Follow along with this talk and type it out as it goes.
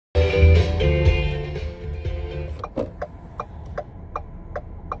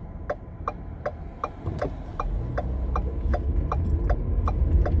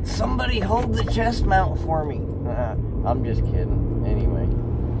hold the chest mount for me. I'm just kidding. Anyway.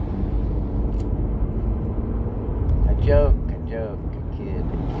 A joke, a kid.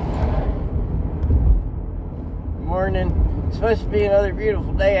 Good morning. It's supposed to be another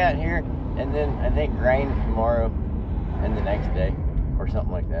beautiful day out here, and then I think rain tomorrow and the next day, or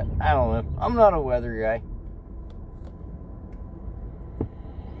something like that. I don't know. I'm not a weather guy.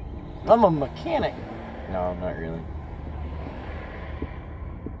 I'm a mechanic. No, I'm not really.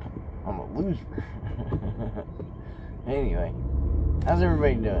 I'm a loser. Anyway, how's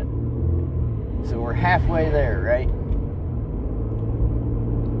everybody doing? So we're halfway there, right?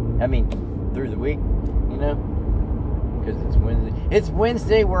 I mean, through the week, you know? Because it's Wednesday. It's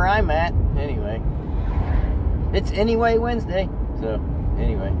Wednesday where I'm at, anyway. It's anyway Wednesday. So,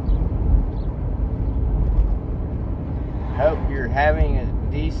 anyway. Hope you're having a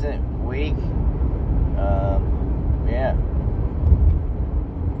decent week. Yeah.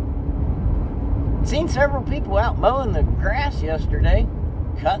 Seen several people out mowing the grass yesterday,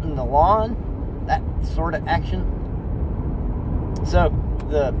 cutting the lawn, that sort of action. So,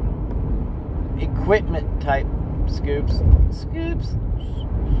 the equipment type scoops.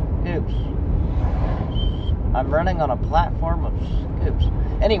 I'm running on a platform of scoops.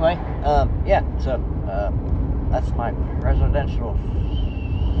 Anyway, yeah, so, that's my residential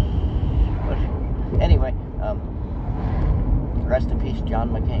special. Anyway, rest in peace, John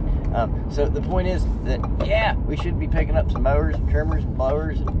McCain. So the point is that, yeah, we should be picking up some mowers and trimmers and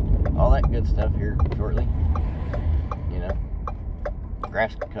blowers and all that good stuff here shortly. You know,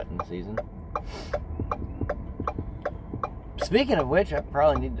 grass cutting season. Speaking of which, I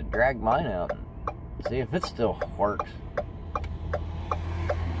probably need to drag mine out and see if it still works.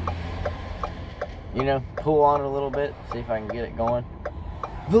 You know, pull on it a little bit, see if I can get it going.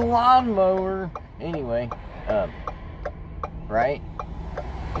 The lawnmower. Anyway, right?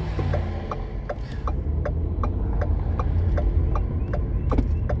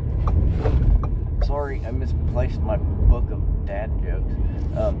 Sorry, I misplaced my book of dad jokes.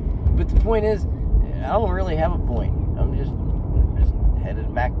 But the point is, I don't really have a point. I'm just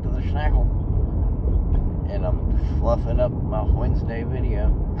headed back to the snackle. And I'm fluffing up my Wednesday video.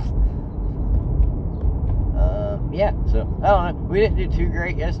 Yeah, so, I don't know. We didn't do too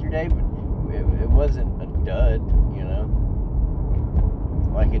great yesterday, but it wasn't a dud, you know?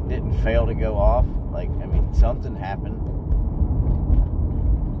 Like, it didn't fail to go off. Like, I mean, something happened.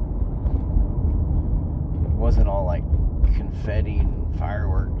 It wasn't all, like, confetti and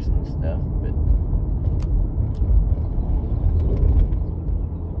fireworks and stuff, but...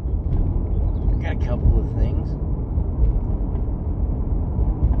 got a couple of things.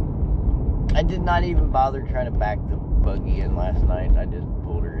 I did not even bother trying to back the buggy in last night. I just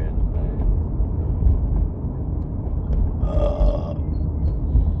pulled her in.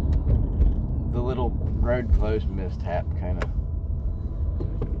 The little road closed mishap kind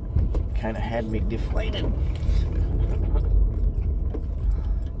of had me deflated.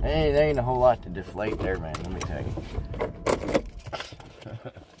 Hey, there ain't a whole lot to deflate there, man. Let me tell you.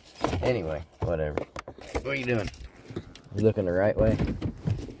 Anyway, whatever. What are you doing? You looking the right way?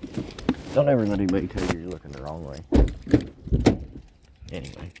 Don't ever let anybody tell you you're looking the wrong way.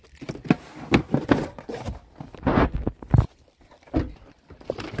 Anyway.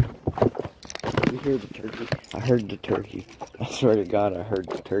 You hear the turkey? I heard the turkey. I swear to God, I heard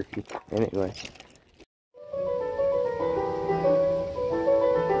the turkey. Anyway.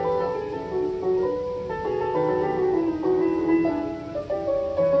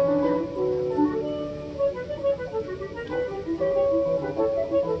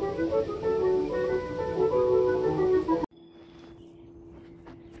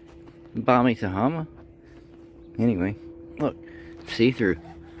 Balmy Tahama. Anyway, look, see-through,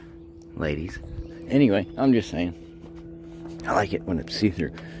 ladies. Anyway, I'm just saying, I like it when it's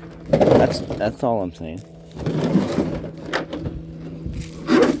see-through. That's all I'm saying.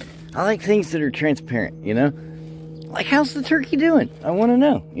 I like things that are transparent, you know? Like, how's the turkey doing? I want to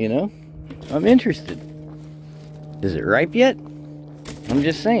know, you know? I'm interested. Is it ripe yet? I'm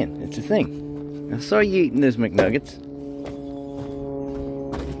just saying, it's a thing. I saw you eating those McNuggets.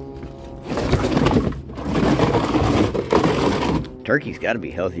 Turkey's got to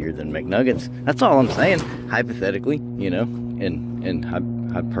be healthier than McNuggets. That's all I'm saying. Hypothetically, you know, and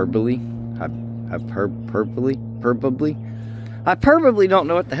hyperbole. I probably don't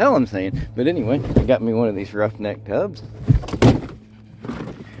know what the hell I'm saying. But anyway, I got me one of these roughneck tubs.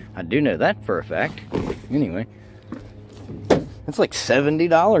 I do know that for a fact. Anyway, it's like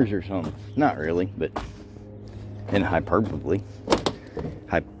 $70 or something. Not really, but in hyperbole.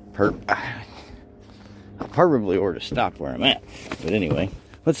 I probably ought to stop where I'm at. But anyway,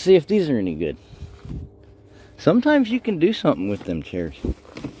 Let's see if these are any good. Sometimes you can do something with them chairs.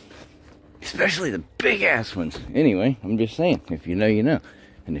 Especially the big ass ones. Anyway, I'm just saying, if you know, you know.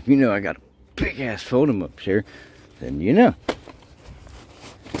 And if you know I got a big ass fold 'em up chair, then you know.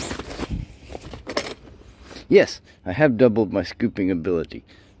 Yes, I have doubled my scooping ability.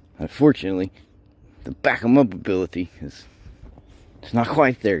 Unfortunately, the back 'em up ability is it's not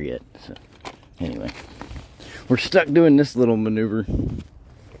quite there yet. So anyway, we're stuck doing this little maneuver.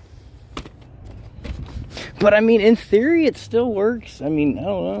 But I mean, in theory, it still works. I mean, I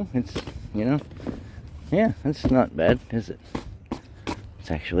don't know. It's, you know, yeah, it's not bad, is it?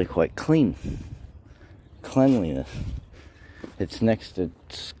 It's actually quite clean. Cleanliness. It's next to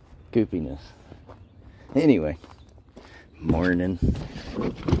scoopiness. Anyway, morning.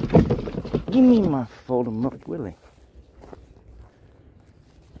 Give me my fold 'em up, Willie.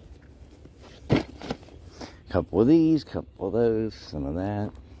 Couple of these, couple of those, some of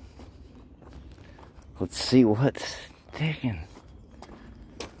that. Let's see what's sticking.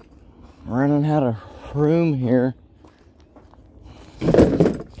 Running out of room here.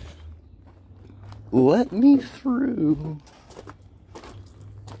 Let me through.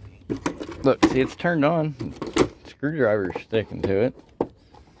 Look, see, it's turned on. Screwdriver's sticking to it.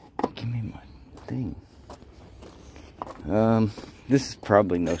 Give me my thing. This is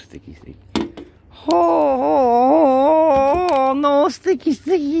probably no sticky sticky. Oh, no sticky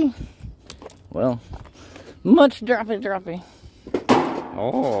sticky. Well, much droppy droppy.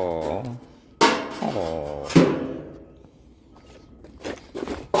 Oh. Oh.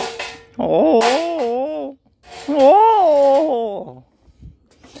 Oh. Oh.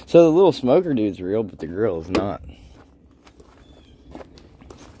 So the little smoker dude's real, but the grill is not.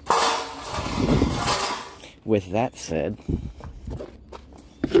 With that said,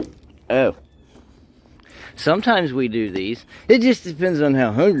 oh, sometimes we do these. It just depends on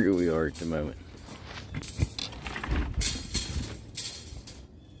how hungry we are at the moment.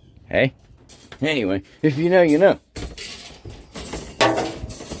 Hey, anyway, if you know, you know.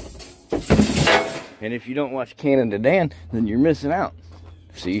 And if you don't watch Canada Dan, then you're missing out.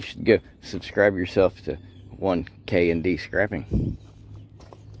 So you should go subscribe yourself to 1K&D Scrapping.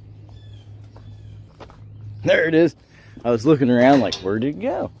 There it is. I was looking around like, where did it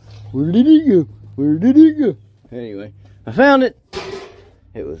go? Where did it go? Where did it go? Anyway, I found it.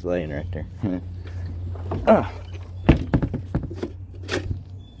 It was laying right there. Ah.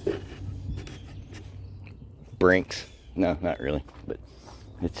 Brinks. No, not really. But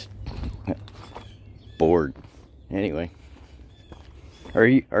it's bored. Anyway. Are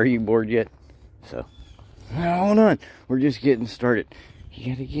you bored yet? So, now hold on. We're just getting started.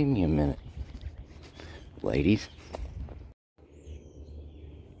 You gotta give me a minute, ladies.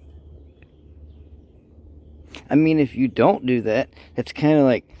 I mean, if you don't do that, it's kind of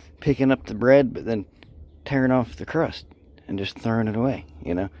like picking up the bread, but then tearing off the crust and just throwing it away,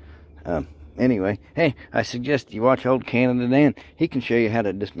 you know? Anyway, hey, I suggest you watch old Canada Dan. He can show you how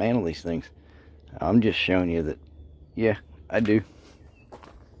to dismantle these things. I'm just showing you that, yeah, I do.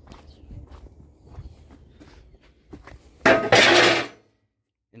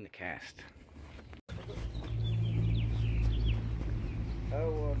 In the cast.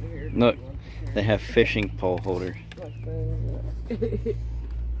 Oh, well, here. Look, they have fishing pole holders.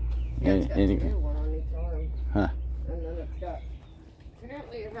 Anyway. One on each arm. Huh. And then it's got,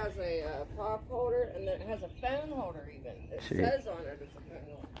 apparently it has a pop holder, and then it has a phone holder even. It says on it it's a phone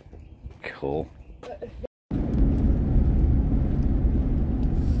holder. Cool.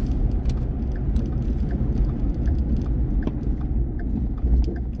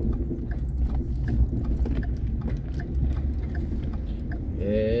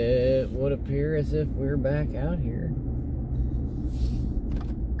 It would appear as if we're back out here.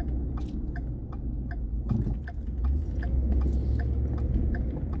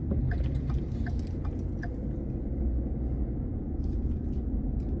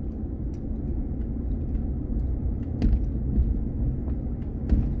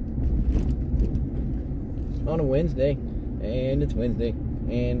 On a Wednesday, and it's Wednesday,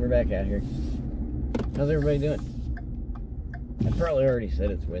 and we're back out here. How's everybody doing? I probably already said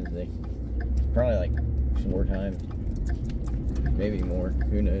it's Wednesday. Probably like 4 times. Maybe more.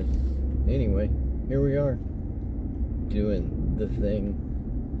 Who knows? Anyway, here we are. Doing the thing.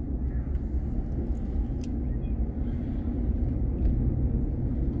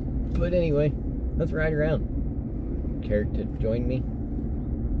 But anyway, let's ride around. Care to join me?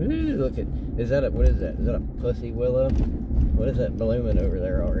 Ooh, look at, is that a, what is that? Is that a pussy willow? What is that blooming over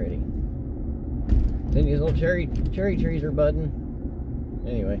there already? Then these little cherry trees are budding.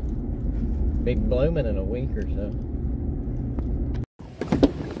 Anyway, big blooming in a week or so.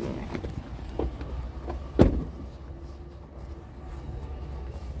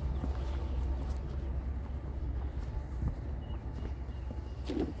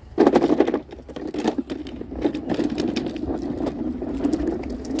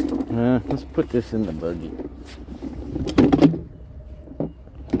 put this in the buggy.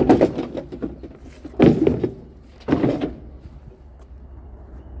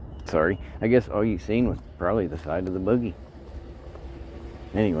 Sorry, I guess all you seen was probably the side of the buggy.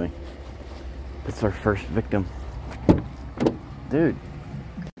 Anyway, that's our first victim. Dude.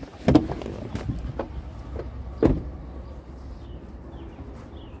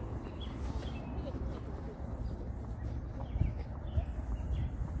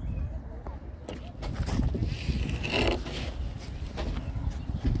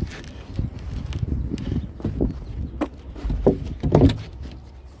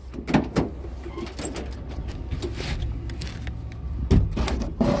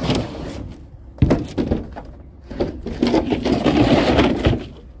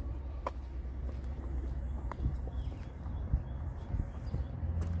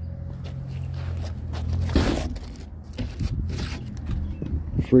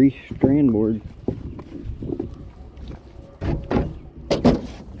 Free strand board.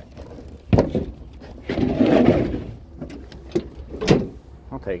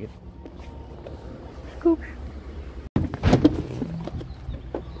 I'll take it. Scoops.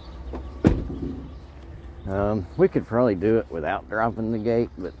 We could probably do it without dropping the gate,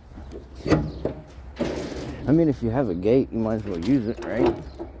 but I mean, if you have a gate, you might as well use it, right?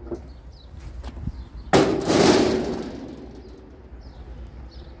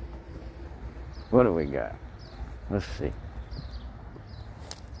 What do we got? Let's see.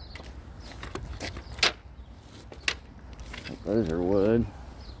 Those are wood.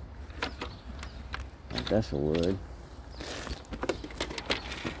 That's a wood.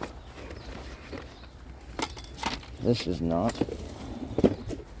 This is not.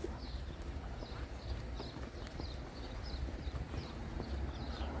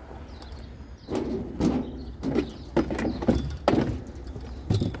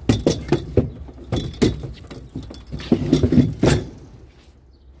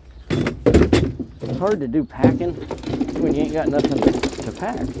 It's hard to do packing when you ain't got nothing to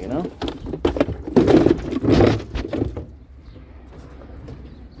pack, you know?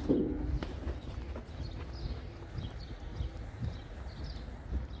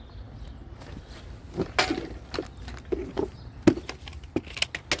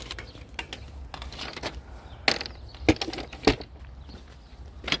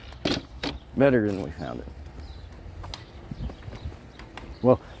 Better than we found it.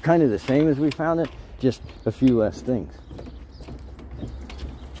 Well, kind of the same as we found it, just a few less things.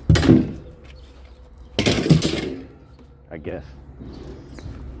 I guess.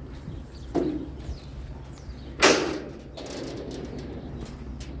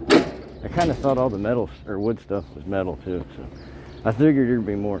 I kind of thought all the metal or wood stuff was metal too, so I figured there'd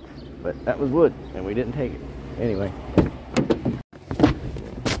be more, but that was wood and we didn't take it. Anyway.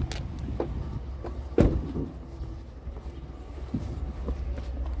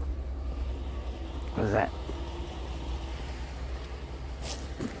 What is that?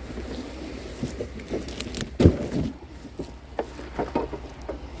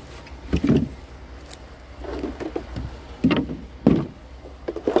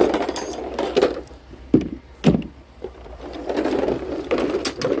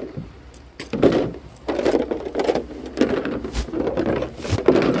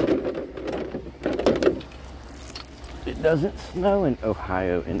 It doesn't snow in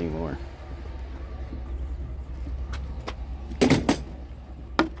Ohio anymore.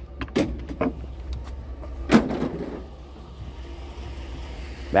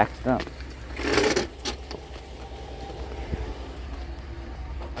 Back stump.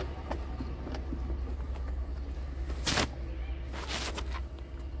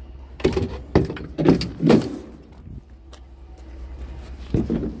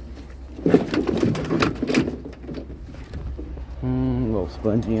 A little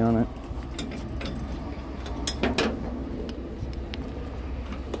spongy on it.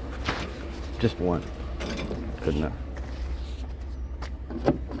 Just one. Good enough.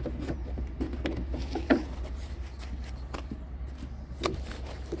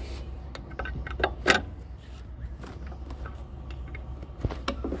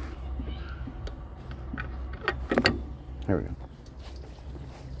 There we go.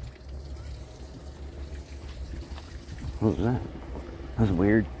 What was that? That was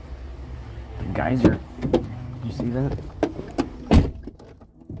weird. The geyser. Did you see that?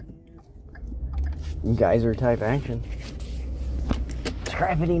 Geyser type action.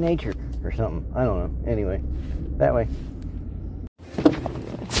 Scrappity nature or something. I don't know. Anyway, that way.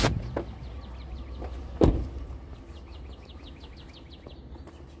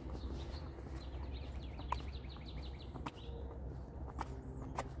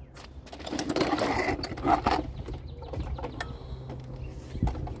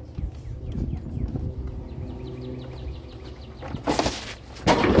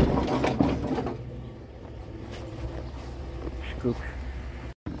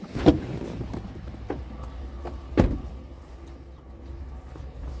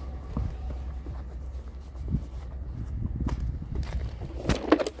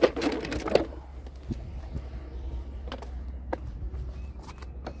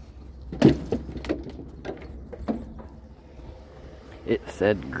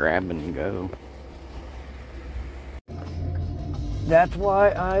 said grab and go. That's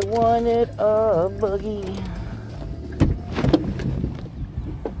why I wanted a buggy.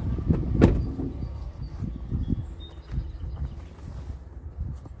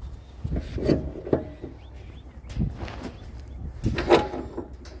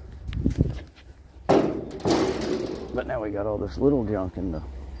 But now we got all this little junk in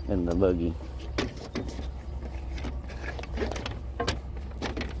the buggy.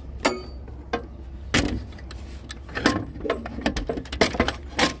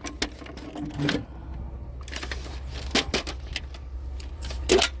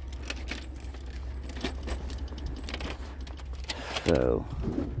 So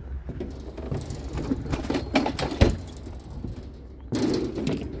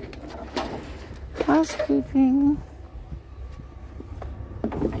housekeeping.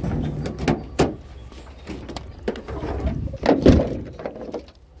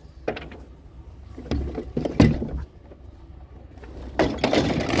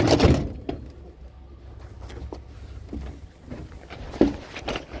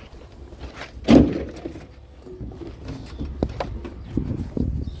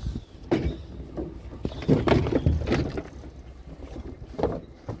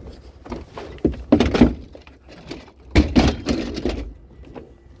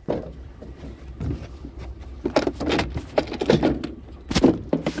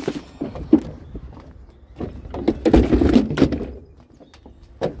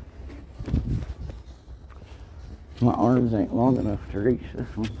 My arms ain't long enough to reach this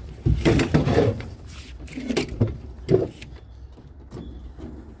one.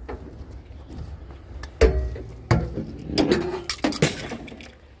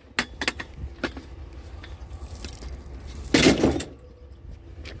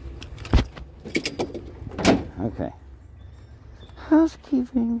 Okay.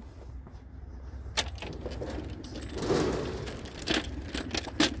 Housekeeping.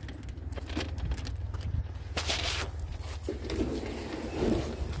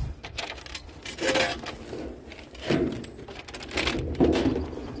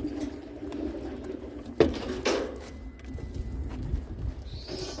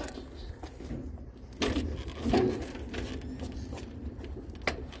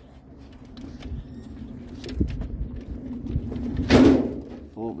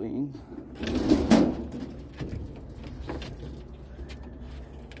 Full beans.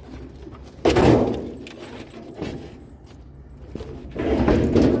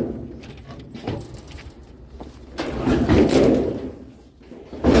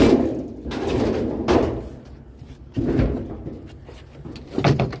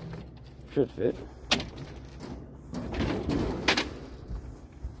 Should fit.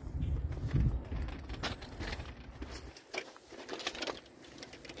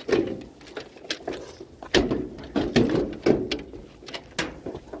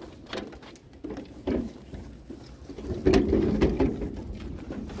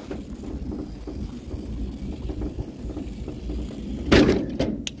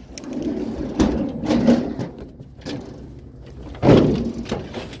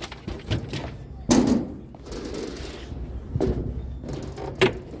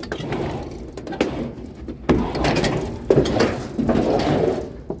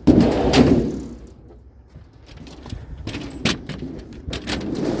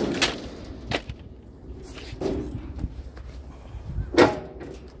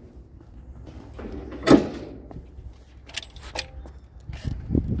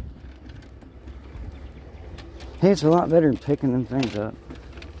 Hey, it's a lot better than picking them things up.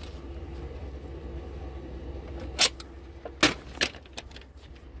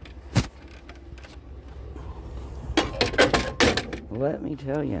 Let me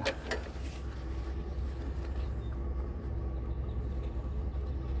tell you.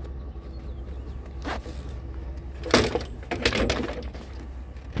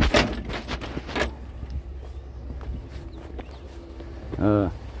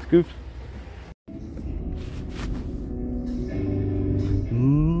 Scoops.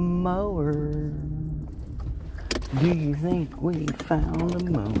 Mower. Do you think we found a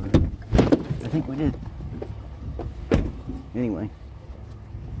mower? I think we did. Anyway.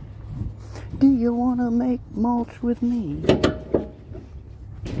 Do you want to make mulch with me?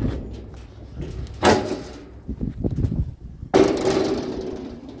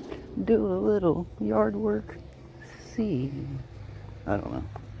 Do a little yard work? See? I don't know.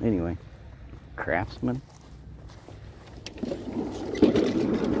 Anyway. Craftsman.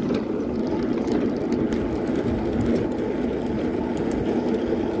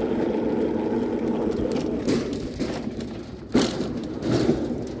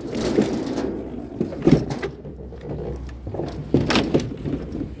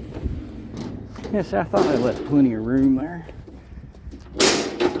 Yes, I thought I left plenty of room there.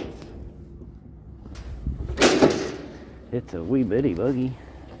 It's a wee bitty buggy.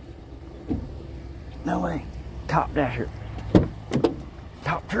 No way. Top dasher.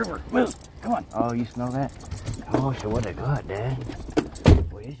 Top trooper. Move. Come on. Oh, you smell that? Oh, so what I got, Dad?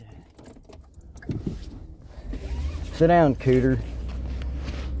 What is that? Sit down, Cooter.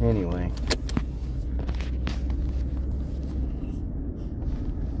 Anyway.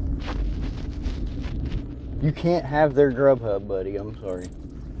 You can't have their Grubhub, buddy. I'm sorry.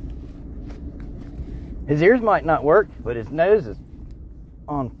 His ears might not work, but his nose is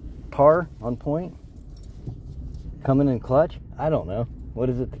on par, on point. Coming in clutch. I don't know. What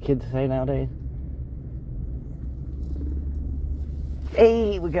is it the kids say nowadays?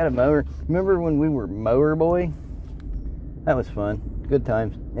 Hey, we got a mower. Remember when we were Mower Boy? That was fun. Good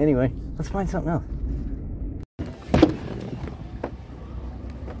times. Anyway, let's find something else.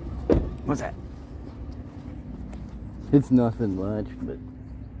 What's that? It's nothing much, but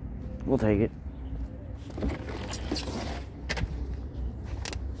we'll take it.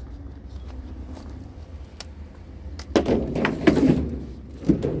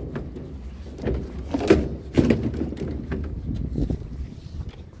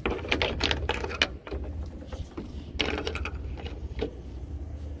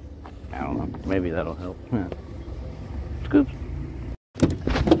 I don't know. Maybe that'll help. Yeah. Scoops.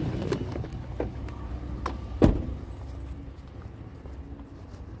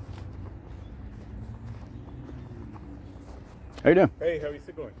 How you doing? Hey, how is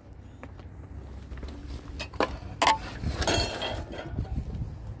it going?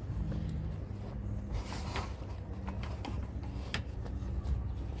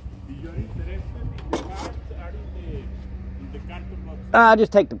 You're interested in the parts or in the carton box?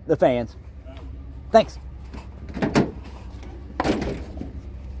 Just take the fans. Thanks.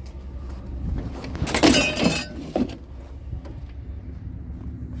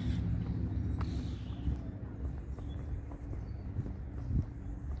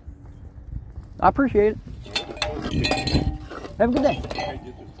 I appreciate it. Have a good day.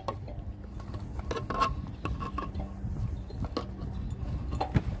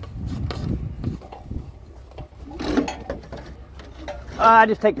 I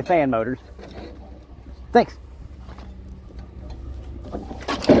just take the fan motors. Thanks.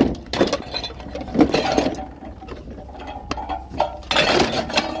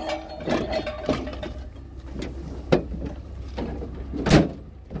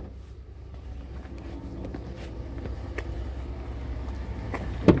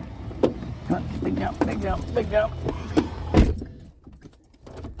 Big jump, big jump, big jump.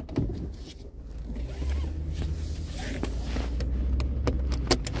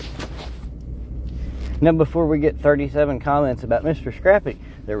 Now, before we get 37 comments about Mr. Scrappy,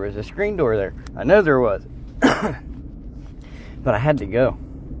 there was a screen door there. I know there was. But I had to go.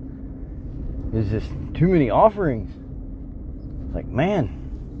 There's just too many offerings. It's like,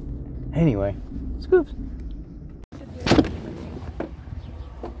 man. Anyway, Scoops.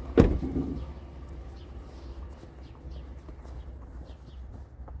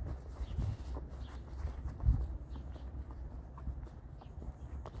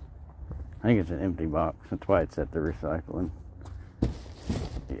 I think it's an empty box. That's why it's at the recycling.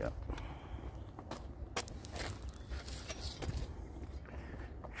 Yeah.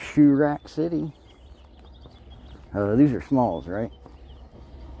 Shoe Rack City. These are smalls, right?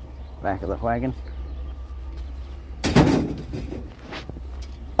 Back of the wagon.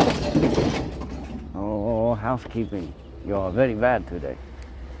 Oh, housekeeping. You are very bad today.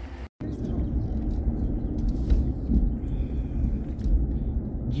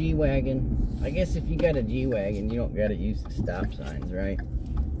 G-Wagon. I guess if you got a G-Wagon, you don't gotta use the stop signs, right?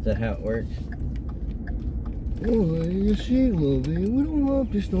 Is that how it works? Oh, you see, Lovey, we don't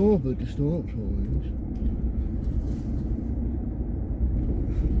have to stop at the stop signs.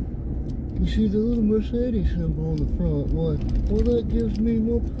 You see the little Mercedes symbol on the front? Why? Well, that gives me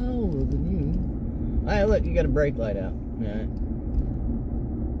more power than you. Alright, look, you got a brake light out. Alright.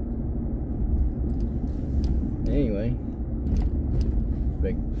 Anyway.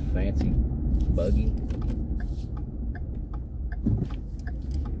 Big fancy buggy.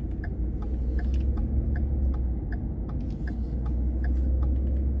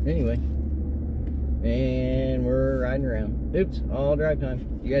 Anyway, and we're riding around. Oops, all drive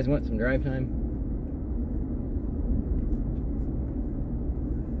time. You guys want some drive time?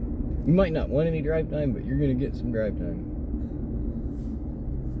 You might not want any drive time, but you're gonna get some drive time.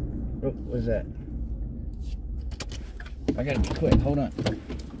 Oh, what's that? I gotta be quick, hold on.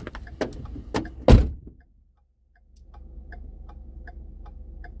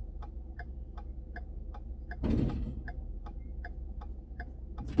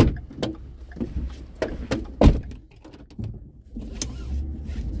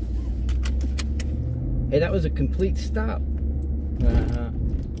 Hey, that was a complete stop.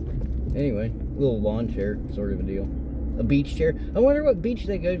 Anyway, little lawn chair sort of a deal. A beach chair. I wonder what beach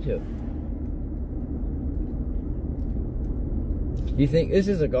they go to. Do you think this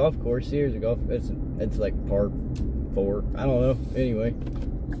is a golf course? Here's a golf. It's like par 4. I don't know. Anyway,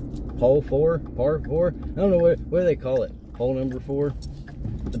 hole 4, par 4. I don't know what do they call it. Hole number 4,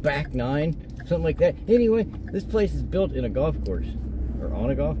 the back 9, something like that. Anyway, this place is built in a golf course, or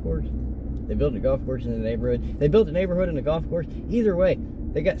on a golf course. They built a golf course in the neighborhood. They built a neighborhood in a golf course. Either way,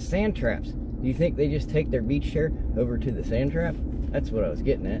 they got sand traps. Do you think they just take their beach chair over to the sand trap? That's what I was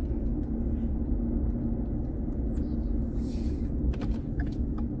getting at.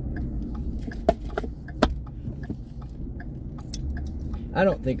 I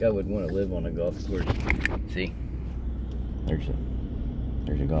don't think I would want to live on a golf course. See?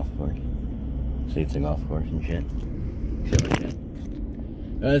 There's a golf course. See, it's a golf course and shit. Shit like that.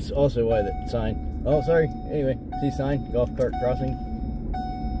 That's also why that sign. Oh, sorry. Anyway, see sign? Golf cart crossing.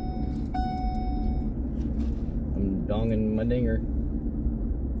 I'm donging my dinger.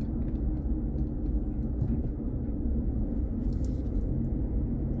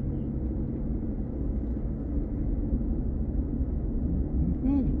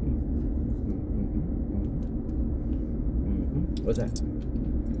 What's that?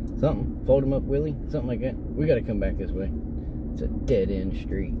 Something. Fold them up, Willie? Something like that. We gotta come back this way. It's a dead-end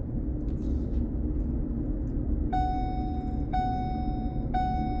street.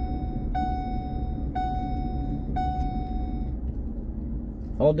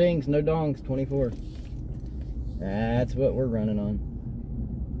 All dings, no dongs, 24. That's what we're running on.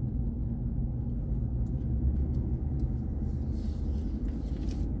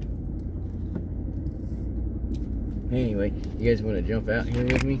 Anyway, you guys want to jump out here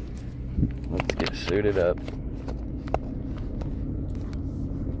with me? Let's get suited up.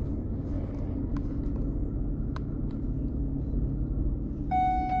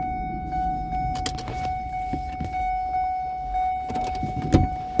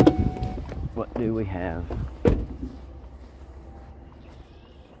 What do we have?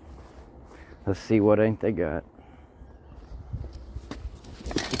 Let's see what ain't they got.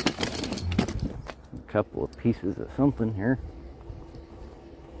 Couple of pieces of something here.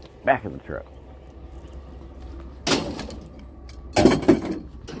 Back of the truck.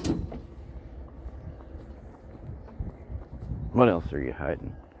 What else are you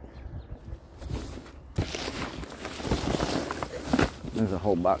hiding? There's a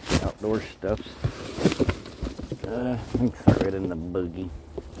whole box of outdoor stuffs. I think throw it in the buggy.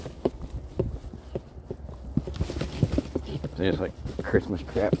 It's like Christmas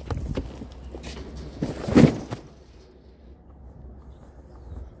crap.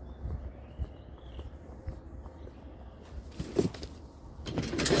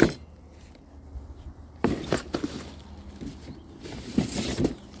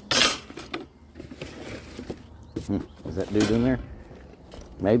 Is that dude in there?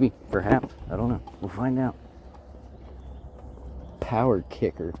 Maybe, perhaps. I don't know. We'll find out. Power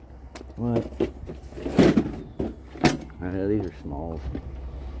kicker. What? These are smalls.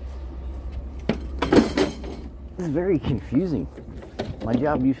 This is very confusing. My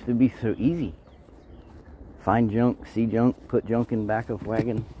job used to be so easy. Find junk, see junk, put junk in back of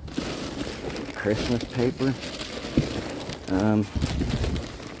wagon. Christmas paper.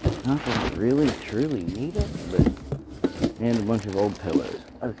 Not that I really truly need it, but and a bunch of old pillows.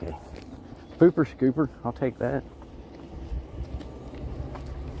 Okay. Pooper scooper, I'll take that.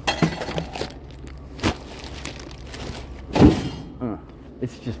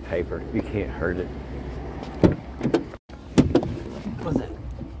 It's just paper. You can't hurt it. What's it?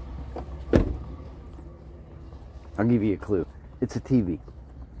 I'll give you a clue. It's a TV.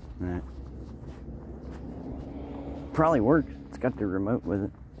 Alright. Probably works. It's got the remote with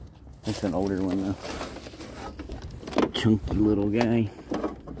it. It's an older one though. Chunky little guy.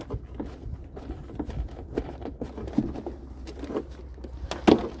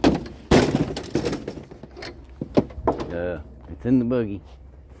 It's in the buggy.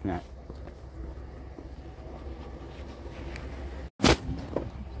 Nah.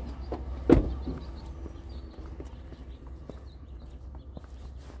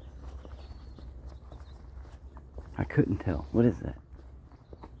 I couldn't tell. What is that?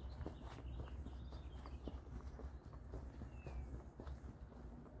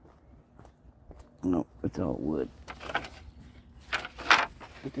 Nope, it's all wood.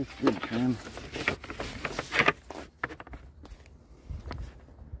 But it's good trim.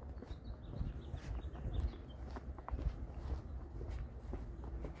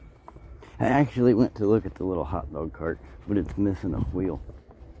 I actually went to look at the little hot dog cart, but it's missing a wheel.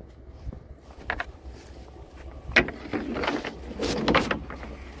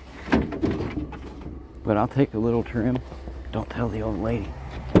 but I'll take a little trim. Don't tell the old lady.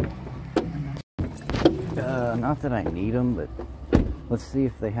 Not that I need them, but let's see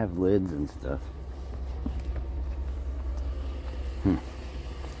if they have lids and stuff.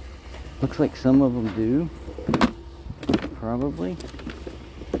 Looks like some of them do. Probably.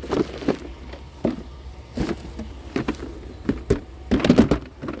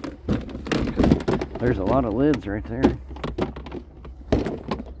 There's a lot of lids right there.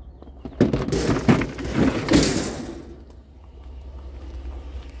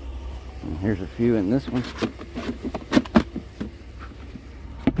 And here's a few in this one.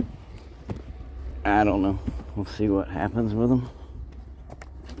 I don't know. We'll see what happens with them.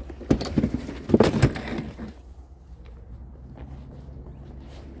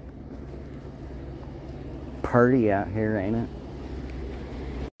 Party out here, ain't it?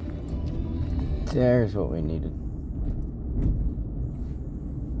 There's what we needed.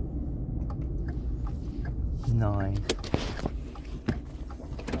 Nice.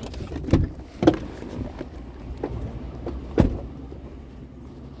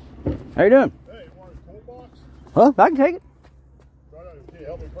 How you doing? Hey, you want a toolbox? Huh? I can take it. Can you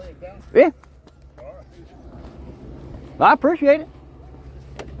help me bring it down? Yeah. All right. I appreciate it.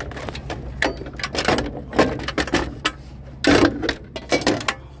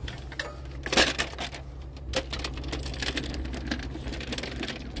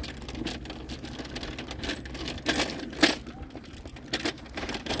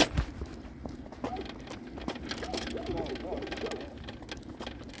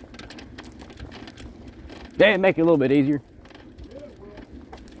 Yeah, make it a little bit easier.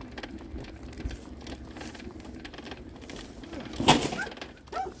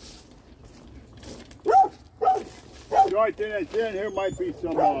 Right then, here might be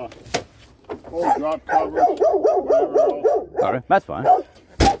some old drop covers, whatever else. All right, that's fine. Right?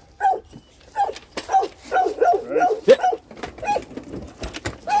 Yeah.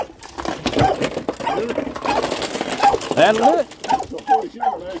 That'll do it.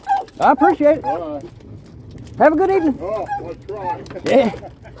 I appreciate it. All right. Have a good evening. Oh, let's try. Yeah.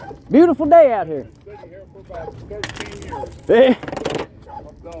 Beautiful day out here. Been sitting here for about 13 years. Yeah.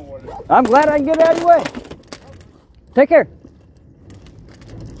 I'm done with it. I'm glad I can get it out of your way. Take care.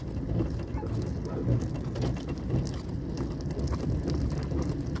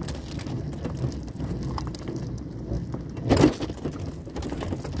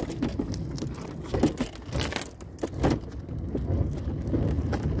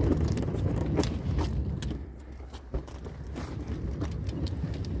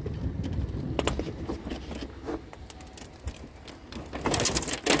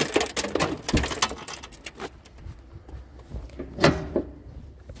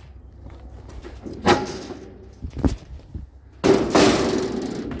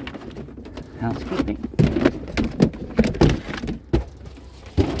 Housekeeping.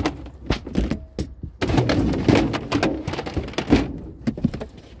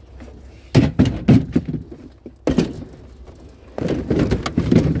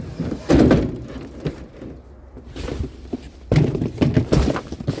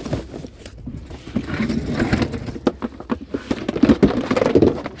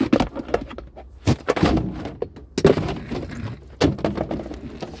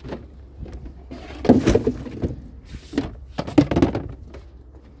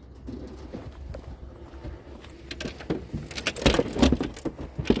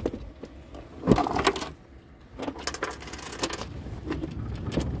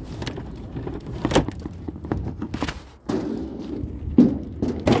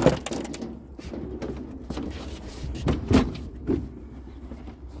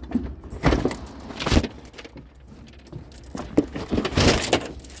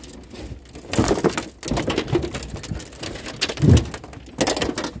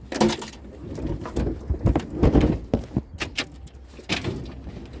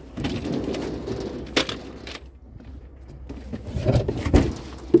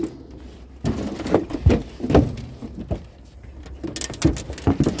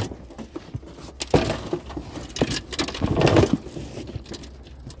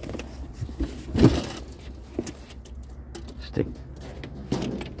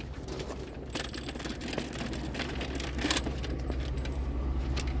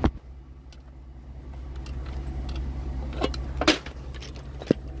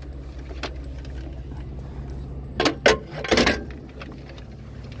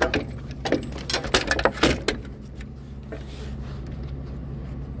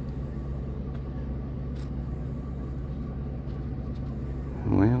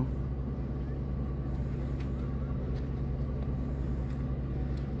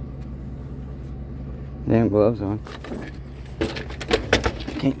 Damn gloves on.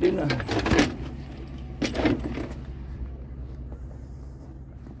 Can't do nothing.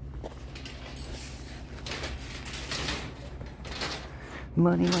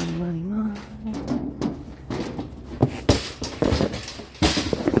 Money, money, money, money.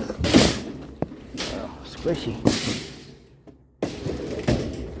 Oh, squishy.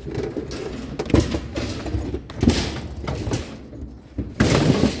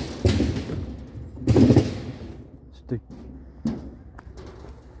 Stick.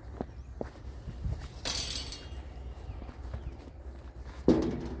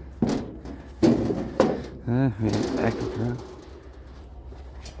 Back to throw.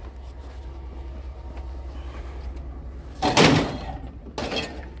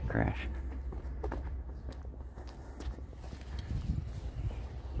 Crash.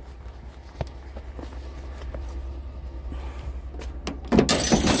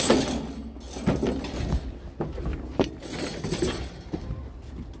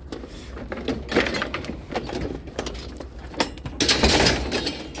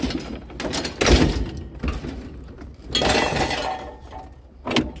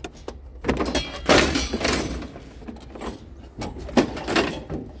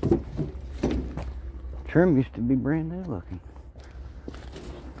 Trim used to be brand new looking.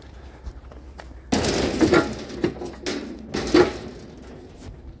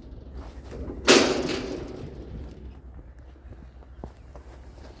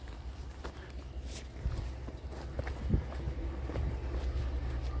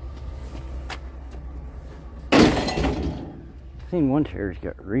 Seen one chair's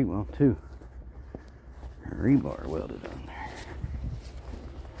got two rebar welded on there.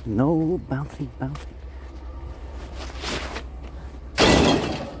 No bouncy.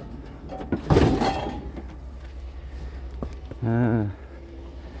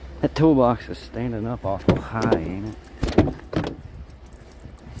 That toolbox is standing up awful high, ain't it?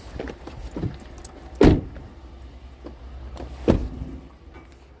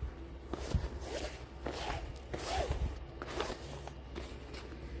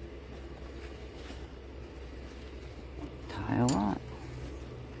 Tie a lot.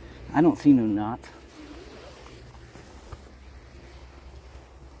 I don't see no knots.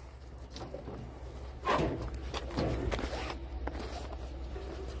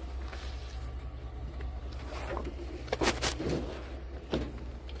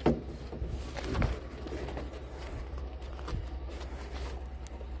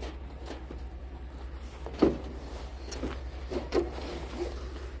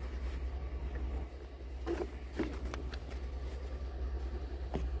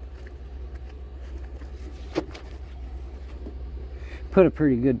 Put a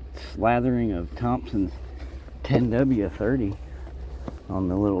pretty good slathering of Thompson's 10W30 on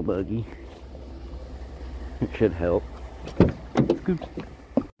the little buggy. It should help. Scoops.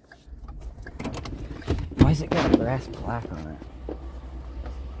 Why's it got a brass plaque on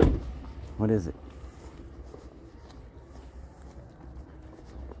it? What is it?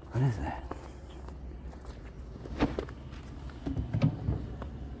 What is that?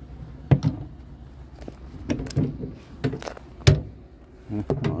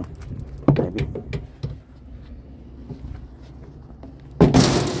 Come on, maybe.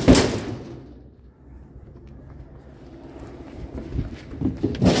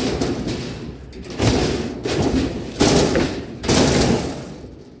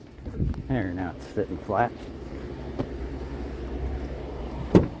 There, now it's sitting flat.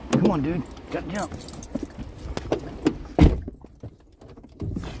 Come on, dude, gotta jump.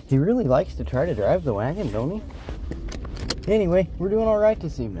 He really likes to try to drive the wagon, don't he? Anyway, we're doing all right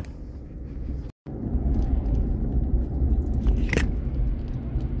this evening.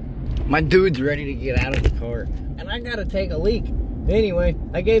 My dude's ready to get out of the car, and I gotta take a leak. Anyway,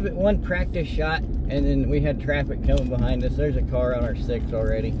 I gave it one practice shot, and then we had traffic coming behind us. There's a car on our 6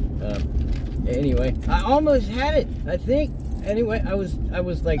 already. Anyway, I almost had it, I think. Anyway, I was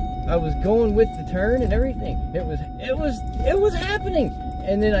going with the turn and everything. It was happening.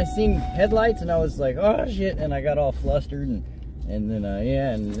 And then I seen headlights and I was like, oh shit, and I got all flustered and then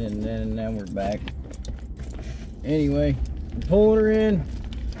yeah, and then now we're back. Anyway, I'm pulling her in.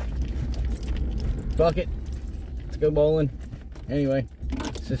 Fuck it. Let's go bowling. Anyway,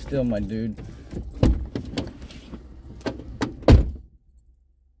 this is still my dude.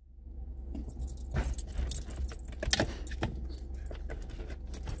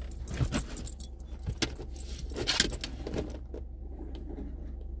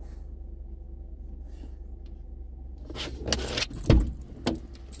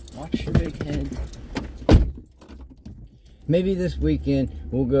 Watch your big head. maybe this weekend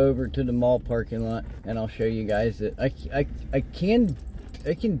we'll go over to the mall parking lot and I'll show you guys that I can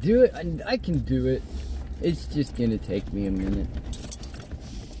do it. I can do it. It's just gonna take me a minute,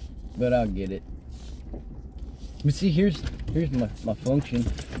 but I'll get it. But see, here's my function.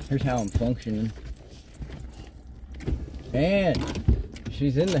 Here's how I'm functioning. And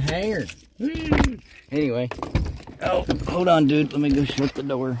she's in the hangar. Anyway, oh, hold on, dude. Let me go shut the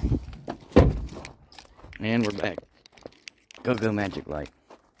door. And we're back. Go magic light.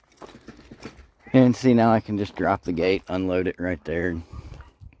 And see, now I can just drop the gate, unload it right there,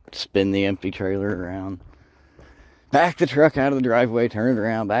 spin the empty trailer around, back the truck out of the driveway, turn it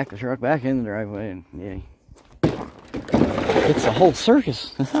around, back the truck back in the driveway, and yay. It's a whole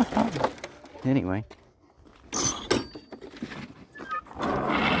circus. Anyway.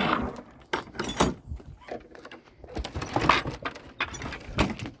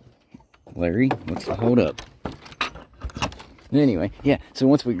 Larry, what's the hold up? Anyway, yeah, so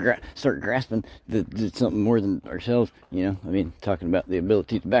once we start grasping something more than ourselves, you know, I mean, talking about the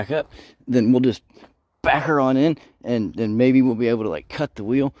ability to back up, then we'll just back her on in, and then maybe we'll be able to, like, cut the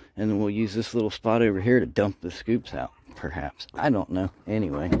wheel, and then we'll use this little spot over here to dump the scoops out, perhaps. I don't know.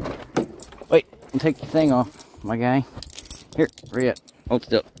 Anyway. Wait, take the thing off, my guy. Here, hurry up. Hold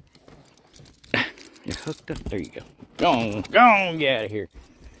still. You're hooked up. There you go. Go on, get out of here.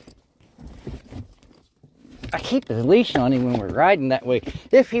 I keep the leash on him when we're riding that way.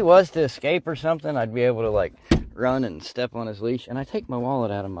 If he was to escape or something, I'd be able to, like, run and step on his leash. And I take my wallet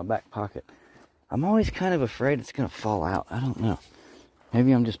out of my back pocket. I'm always kind of afraid it's going to fall out. I don't know.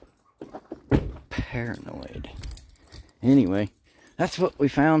 Maybe I'm just paranoid. Anyway, that's what we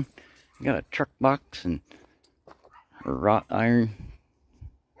found. We got a truck box and a wrought iron.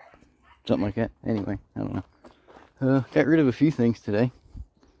 Something like that. Anyway, I don't know. Got rid of a few things today.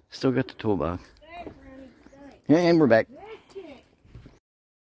 Still got the toolbox. And we're back.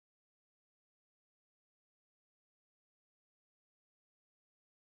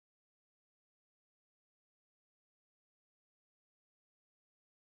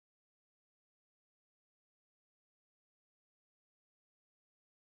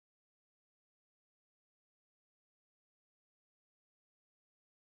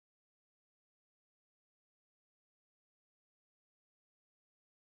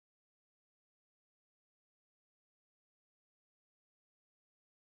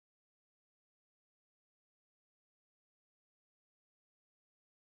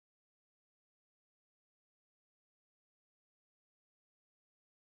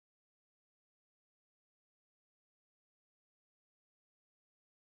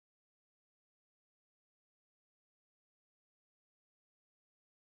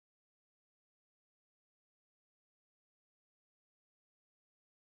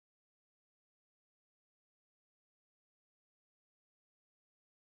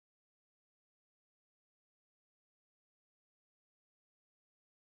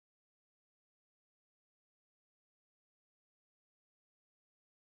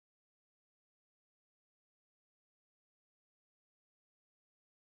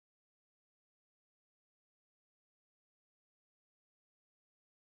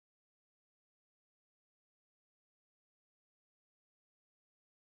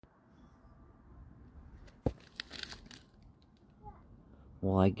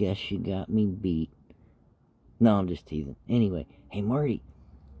 Well, I guess you got me beat. No, I'm just teasing. Anyway, hey Marty,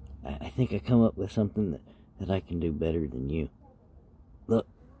 I think I come up with something that I can do better than you. Look.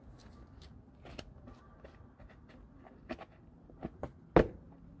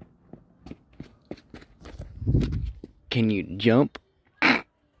 Can you jump?